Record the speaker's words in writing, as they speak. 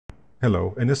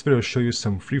Hello, in this video I'll show you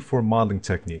some freeform modeling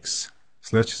techniques.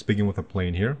 So let's just begin with a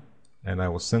plane here, and I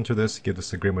will center this to give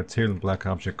this a gray material and black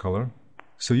object color.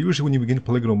 So usually when you begin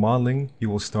polygonal modeling, you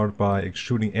will start by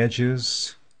extruding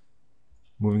edges,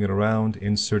 moving it around,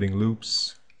 inserting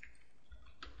loops,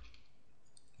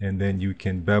 and then you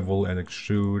can bevel and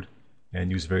extrude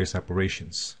and use various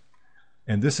operations.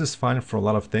 And this is fine for a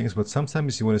lot of things, but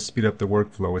sometimes you want to speed up the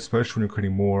workflow, especially when you're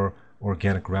creating more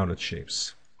organic rounded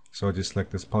shapes. So I'll just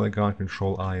select this polygon,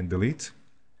 Control I and delete.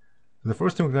 The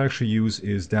first thing we can actually use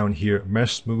is down here,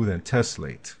 Mesh Smooth and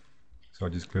Tessellate. So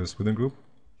I'll just clear the smoothing group.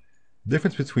 The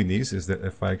difference between these is that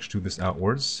if I extrude this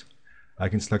outwards, I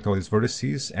can select all these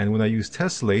vertices, and when I use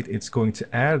Tessellate, it's going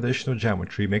to add additional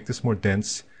geometry, make this more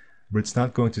dense, but it's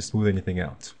not going to smooth anything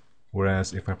out.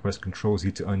 Whereas if I press Ctrl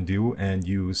Z to undo and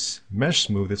use Mesh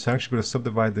Smooth, it's actually going to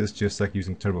subdivide this just like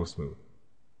using Turbo Smooth.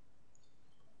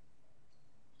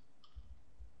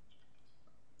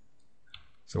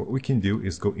 So what we can do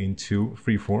is go into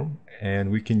Freeform,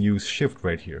 and we can use Shift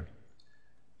right here.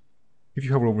 If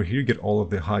you hover over here, you get all of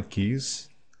the hotkeys.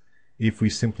 If we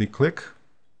simply click,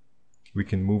 we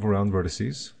can move around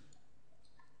vertices.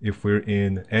 If we're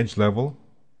in edge level,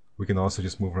 we can also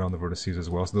just move around the vertices as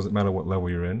well, so it doesn't matter what level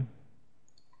you're in.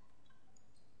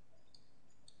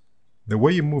 The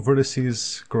way you move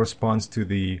vertices corresponds to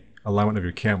the alignment of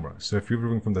your camera. So if you're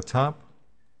moving from the top,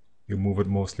 you move it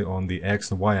mostly on the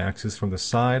X and Y axis. From the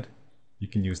side, you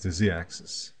can use the Z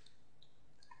axis.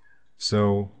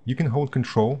 So you can hold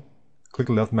Control, click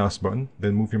the left mouse button,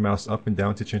 then move your mouse up and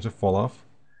down to change the fall off.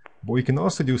 But what you can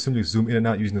also do is simply zoom in and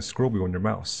out using the scroll wheel on your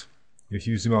mouse. If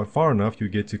you zoom out far enough, you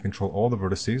get to control all the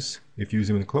vertices. If you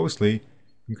zoom in closely,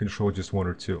 you can control just one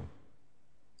or two.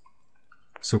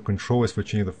 So Control is for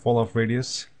changing the fall off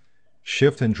radius,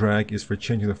 Shift and Drag is for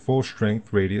changing the full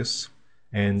strength radius,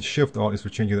 and Shift Alt is for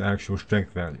changing the actual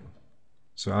strength value.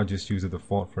 So I'll just use the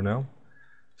default for now.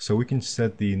 So we can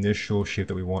set the initial shape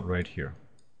that we want right here.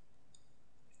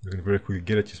 We can very quickly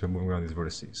get it just by moving around these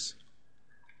vertices.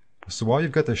 So while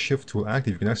you've got the Shift tool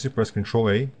active, you can actually press Control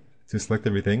A to select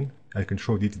everything and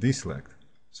Control D to deselect.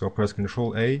 So I'll press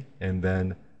Control A and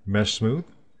then Mesh Smooth.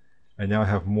 And now I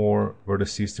have more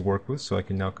vertices to work with, so I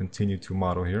can now continue to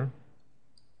model here.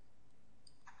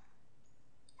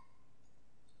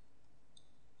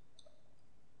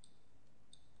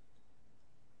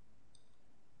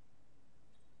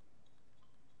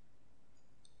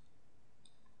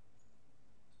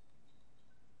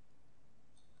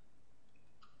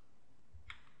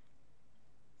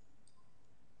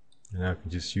 And now I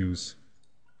can just use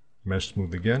Mesh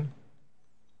Smooth again.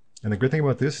 And the great thing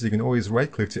about this is you can always right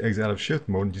click to exit out of shift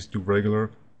mode and just do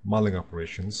regular modeling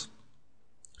operations.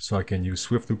 So I can use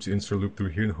Swift Loop to insert a loop through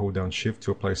here and hold down shift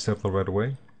to apply step flow right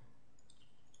away.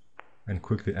 And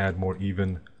quickly add more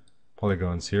even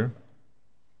polygons here.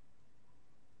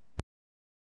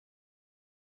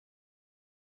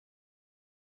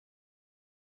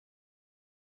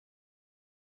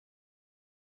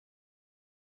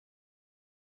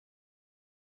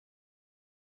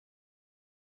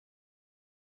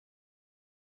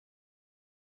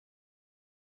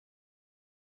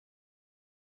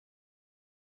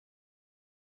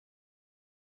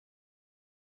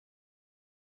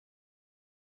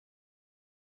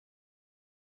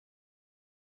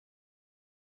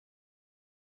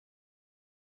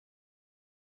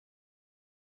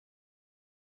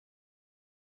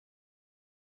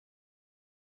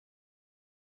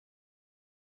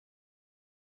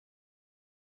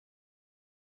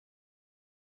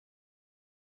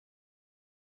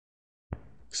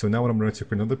 So now when I'm ready to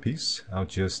create another piece, I'll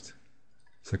just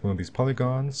select one of these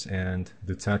polygons and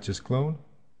detach this clone.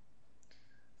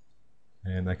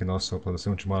 And I can also apply the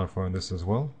symmetry modifier on this as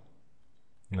well.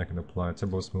 And I can apply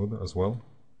Turbo Smooth as well.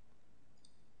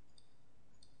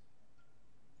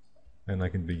 And I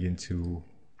can begin to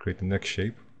create the next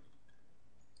shape.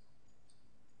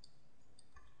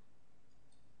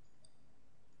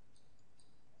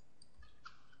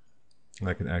 And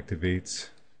I can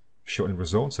activate show end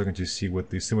result, so I can just see what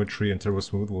the symmetry and Turbo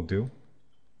Smooth will do.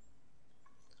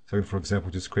 So I can, for example,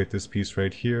 just create this piece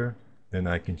right here. Then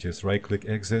I can just right click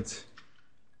exit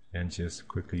and just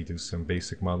quickly do some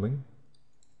basic modeling.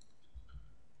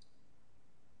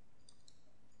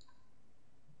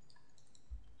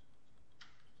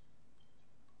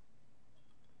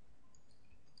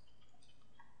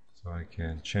 So I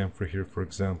can chamfer here, for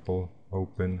example,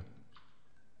 open,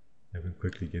 and we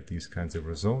quickly get these kinds of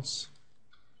results.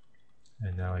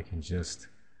 And now I can just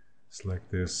select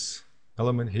this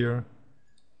element here,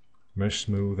 Mesh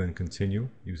Smooth, and continue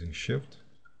using Shift.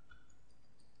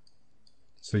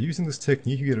 So using this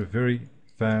technique, you get a very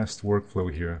fast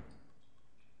workflow here.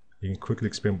 You can quickly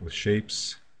experiment with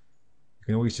shapes. You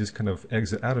can always just kind of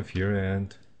exit out of here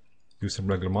and do some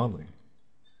regular modeling.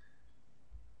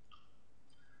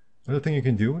 Another thing you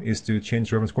can do is to change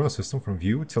the reference coordinate system from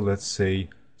view to, let's say,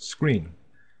 screen,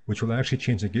 which will actually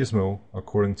change the gizmo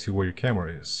according to where your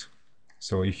camera is.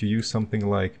 So if you use something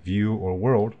like view or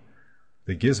world,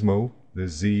 the gizmo, the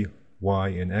Z, Y,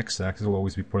 and X axis will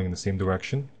always be pointing in the same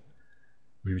direction.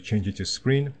 If you change it to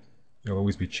screen, it'll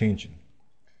always be changing.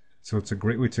 So it's a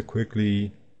great way to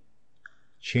quickly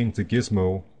change the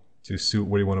gizmo to suit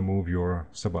where you want to move your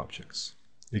sub-objects.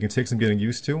 It can take some getting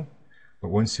used to, but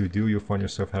once you do, you'll find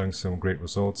yourself having some great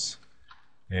results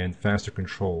and faster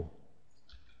control.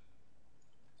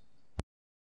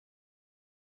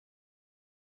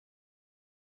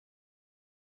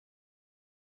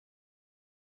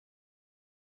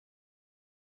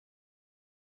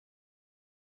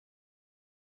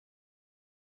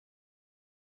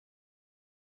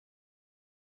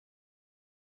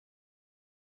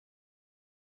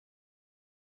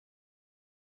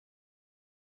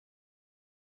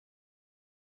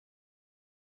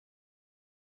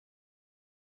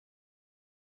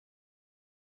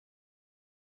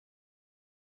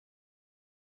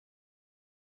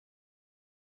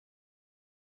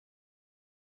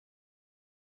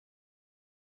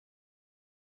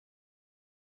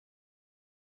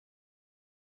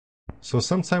 So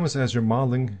sometimes as you're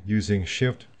modeling using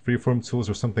Shift, Freeform tools,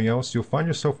 or something else, you'll find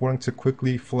yourself wanting to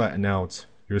quickly flatten out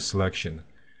your selection.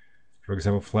 For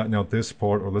example, flatten out this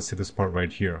part, or let's say this part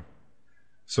right here.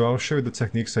 So I'll show you the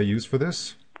techniques I use for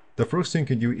this. The first thing you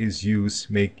can do is use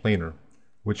Make Planar,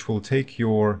 which will take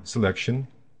your selection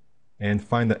and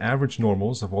find the average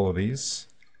normals of all of these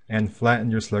and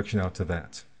flatten your selection out to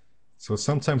that. So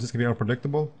sometimes this can be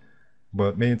unpredictable,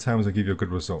 but many times it'll give you a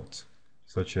good result,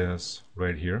 such as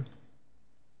right here.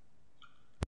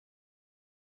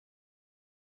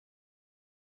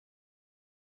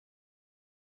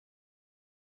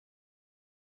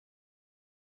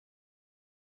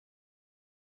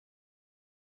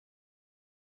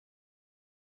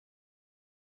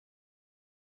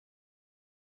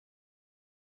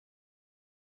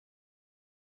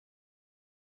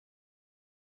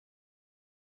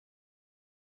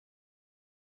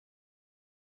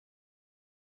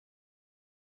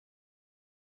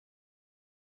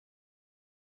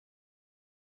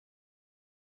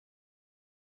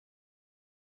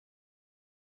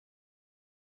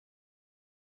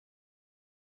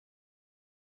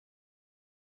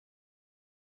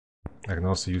 I can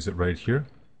also use it right here,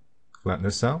 flatten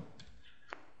this out.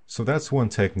 So that's one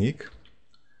technique.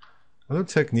 Another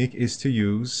technique is to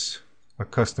use a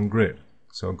custom grid.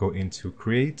 So I'll go into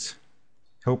Create,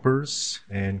 Helpers,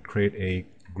 and create a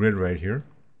grid right here.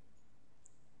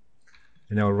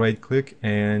 And now right click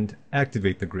and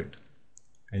activate the grid.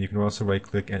 And you can also right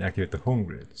click and activate the home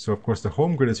grid. So of course the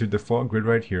home grid is your default grid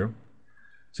right here.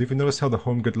 So if you notice how the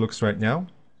home grid looks right now,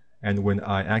 and when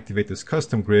I activate this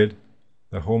custom grid,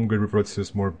 the home grid reverts to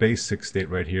this more basic state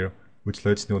right here, which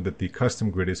lets you know that the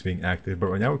custom grid is being active, but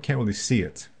right now we can't really see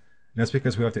it. And that's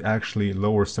because we have to actually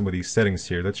lower some of these settings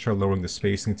here. Let's try lowering the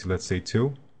spacing to, let's say,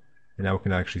 2. And now we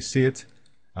can actually see it.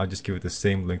 I'll just give it the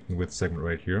same length and width segment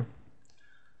right here.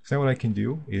 So now what I can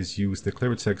do is use the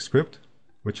clear text script,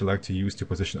 which I like to use to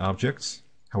position objects.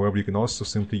 However, you can also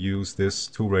simply use this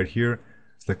tool right here,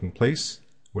 select in place,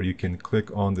 where you can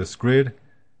click on this grid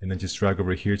and then just drag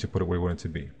over here to put it where you want it to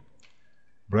be.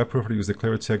 But I prefer to use the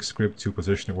clear text script to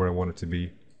position it where I want it to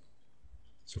be.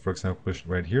 So for example,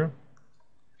 position it right here.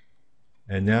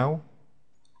 And now,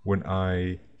 when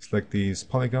I select these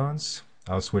polygons,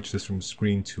 I'll switch this from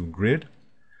screen to grid.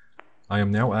 I am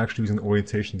now actually using the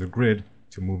orientation of the grid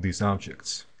to move these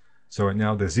objects. So right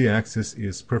now the z-axis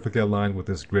is perfectly aligned with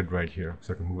this grid right here,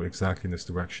 so I can move it exactly in this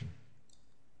direction.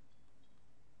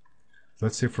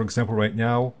 Let's say, for example, right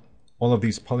now, all of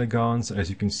these polygons, as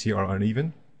you can see, are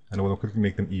uneven, and I want to quickly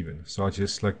make them even. So I'll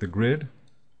just select the grid,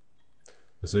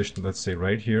 position, let's say,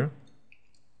 right here,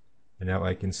 and now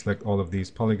I can select all of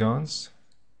these polygons.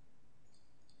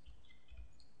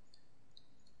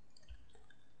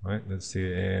 Right, let's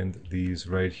see, and these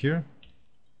right here.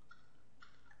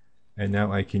 And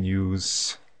now I can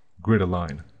use grid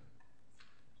align.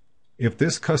 If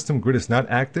this custom grid is not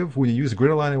active, when you use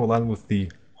grid align, it will align with the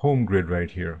home grid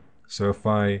right here. So if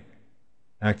I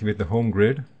activate the home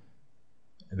grid,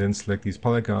 and then select these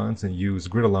polygons and use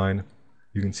grid align,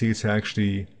 you can see it's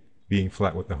actually being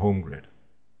flat with the home grid.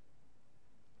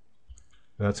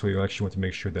 That's why you actually want to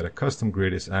make sure that a custom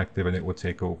grid is active and it will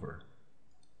take over.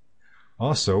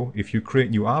 Also, if you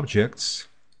create new objects,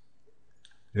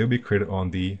 they'll be created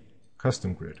on the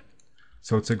custom grid.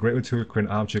 So it's a great way to create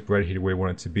an object right here where you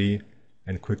want it to be,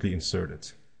 and quickly insert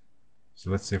it. So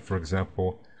let's say, for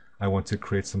example, I want to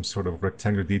create some sort of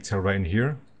rectangular detail right in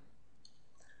here.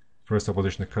 First I'll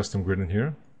position a custom grid in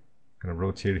here, kind of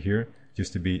rotate it here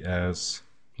just to be as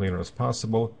planar as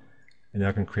possible, and now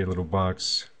I can create a little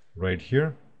box right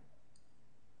here.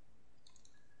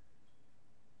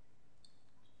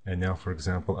 And now, for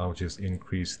example, I'll just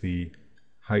increase the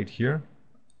height here,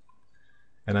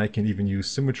 and I can even use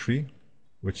symmetry,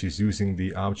 which is using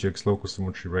the object's local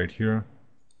symmetry right here.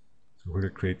 So we're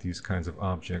going to create these kinds of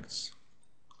objects.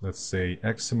 Let's say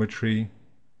X symmetry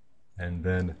and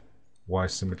then Y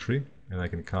symmetry, and I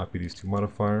can copy these two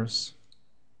modifiers.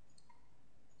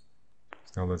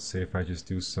 So now let's say if I just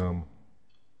do some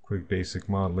quick basic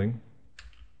modeling.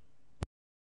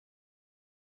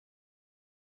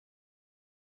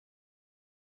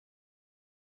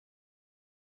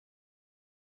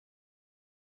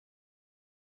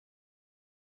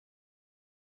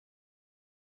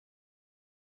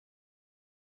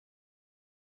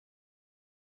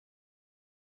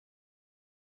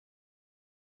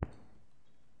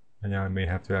 And now I may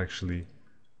have to actually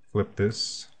flip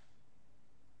this.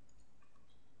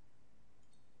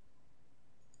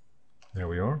 There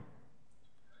we are.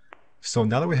 So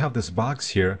now that we have this box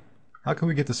here, how can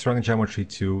we get the surrounding geometry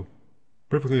to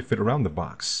perfectly fit around the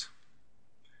box?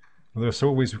 Well, there are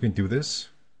several ways we can do this.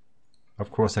 Of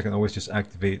course, I can always just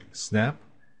activate snap,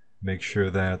 make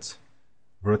sure that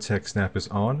vertex snap is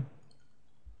on,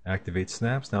 activate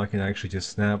snaps. Now I can actually just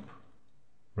snap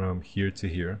from here to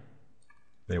here.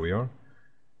 There we are.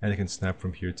 And I can snap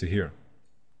from here to here.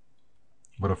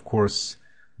 But of course,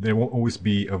 there won't always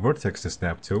be a vertex to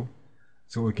snap to.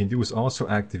 So what we can do is also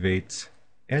activate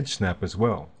edge snap as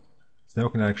well. So now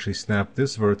we can actually snap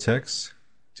this vertex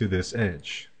to this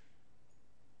edge.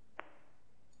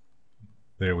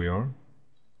 There we are.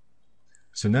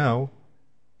 So now,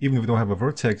 even if we don't have a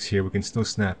vertex here, we can still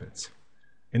snap it.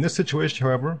 In this situation,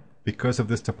 however, because of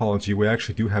this topology, we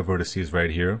actually do have vertices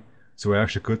right here. So we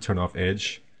actually could turn off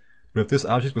edge. But if this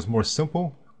object was more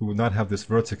simple, we would not have this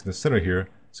vertex in the center here,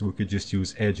 so we could just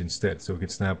use edge instead. So we could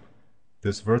snap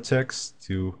this vertex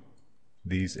to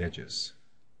these edges.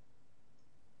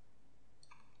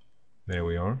 There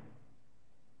we are.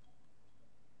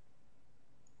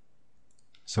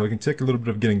 So it can take a little bit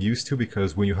of getting used to,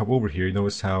 because when you hover over here, you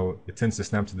notice how it tends to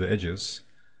snap to the edges.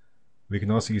 We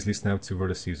can also easily snap to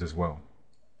vertices as well.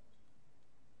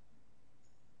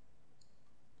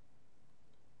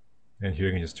 And here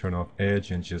you can just turn off edge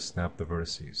and just snap the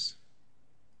vertices.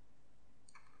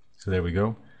 So there we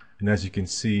go. And as you can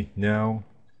see now,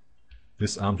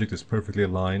 this object is perfectly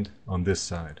aligned on this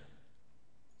side.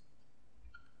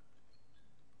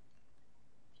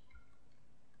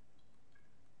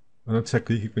 Another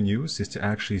technique you can use is to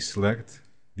actually select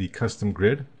the custom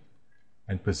grid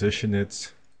and position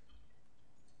it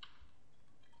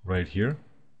right here.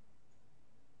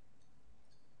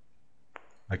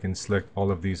 I can select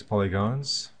all of these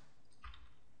polygons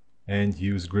and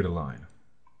use grid align.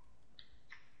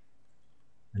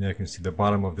 And I can see the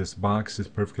bottom of this box is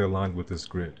perfectly aligned with this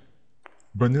grid.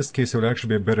 But in this case, it would actually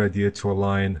be a better idea to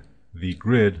align the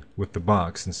grid with the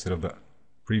box instead of the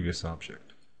previous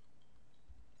object.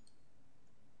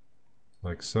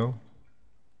 Like so.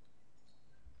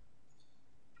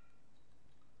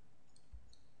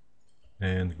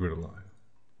 And grid align.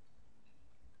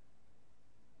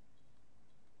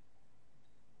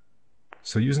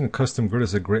 So using a custom grid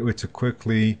is a great way to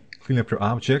quickly clean up your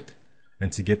object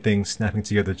and to get things snapping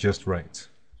together just right.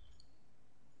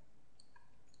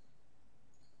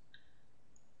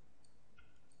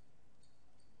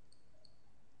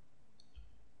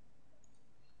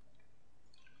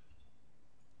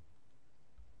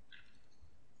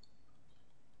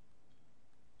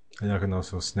 And I can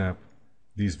also snap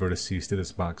these vertices to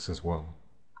this box as well.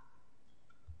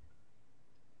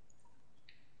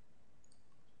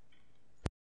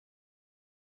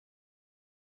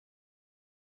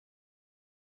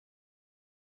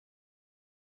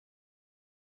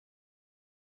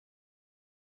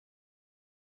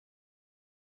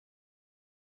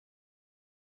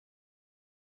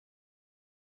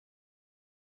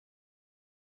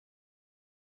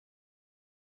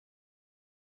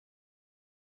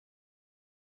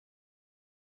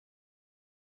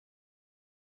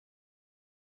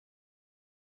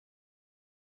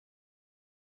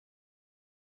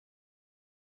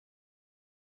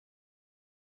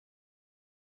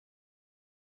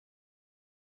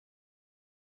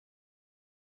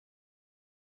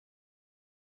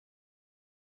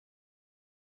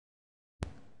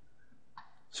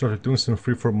 So if you're doing some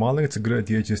freeform modeling, it's a good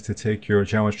idea just to take your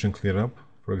geometry and clean it up.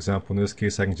 For example, in this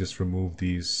case, I can just remove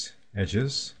these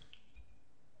edges.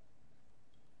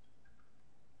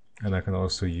 And I can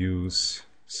also use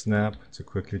snap to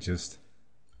quickly just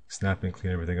snap and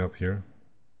clean everything up here.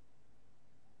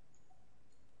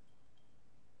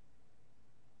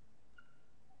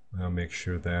 I'll make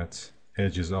sure that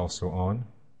edge is also on.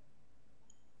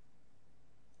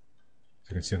 So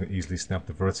you can see I can easily snap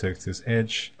the vertex to this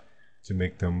edge to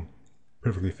make them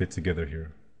perfectly fit together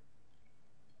here.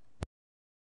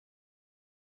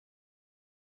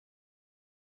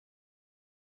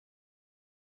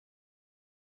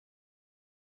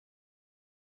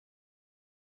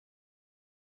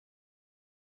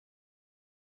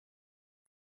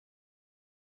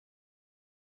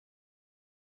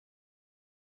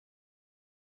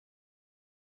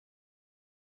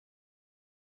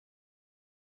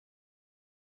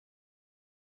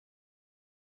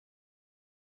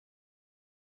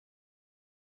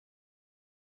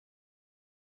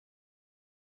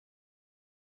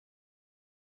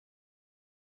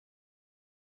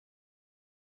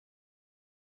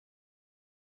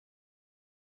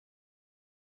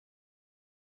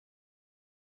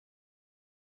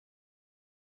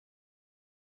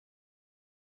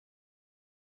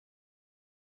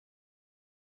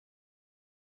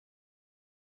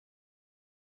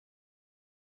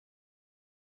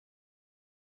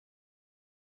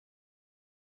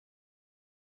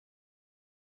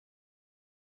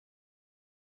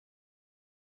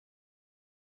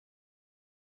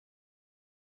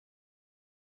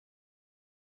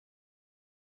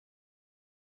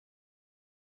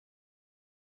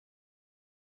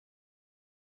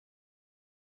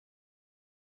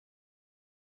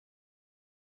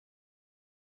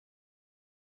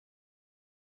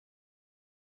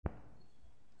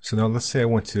 So now let's say I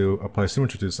want to apply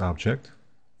symmetry to this object.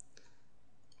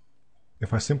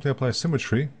 If I simply apply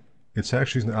symmetry, it's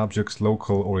actually using the object's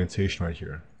local orientation right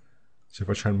here. So if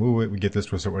I try and move it, we get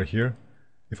this result right here.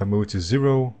 If I move it to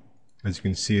 0, as you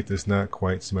can see, it does not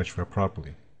quite symmetrify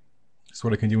properly. So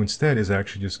what I can do instead is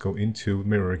actually just go into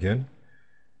mirror again,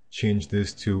 change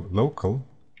this to local,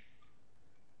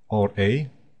 Alt A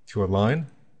to align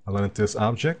it to this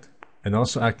object, and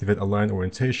also activate align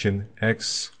orientation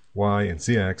X, Y, and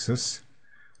Z axis,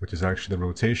 which is actually the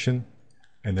rotation,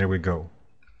 and there we go.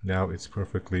 Now it's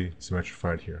perfectly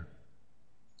symmetrified here.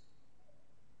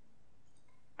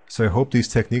 So I hope these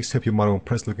techniques help you model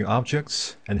impressive looking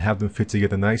objects and have them fit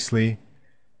together nicely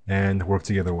and work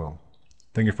together well.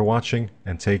 Thank you for watching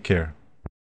and take care.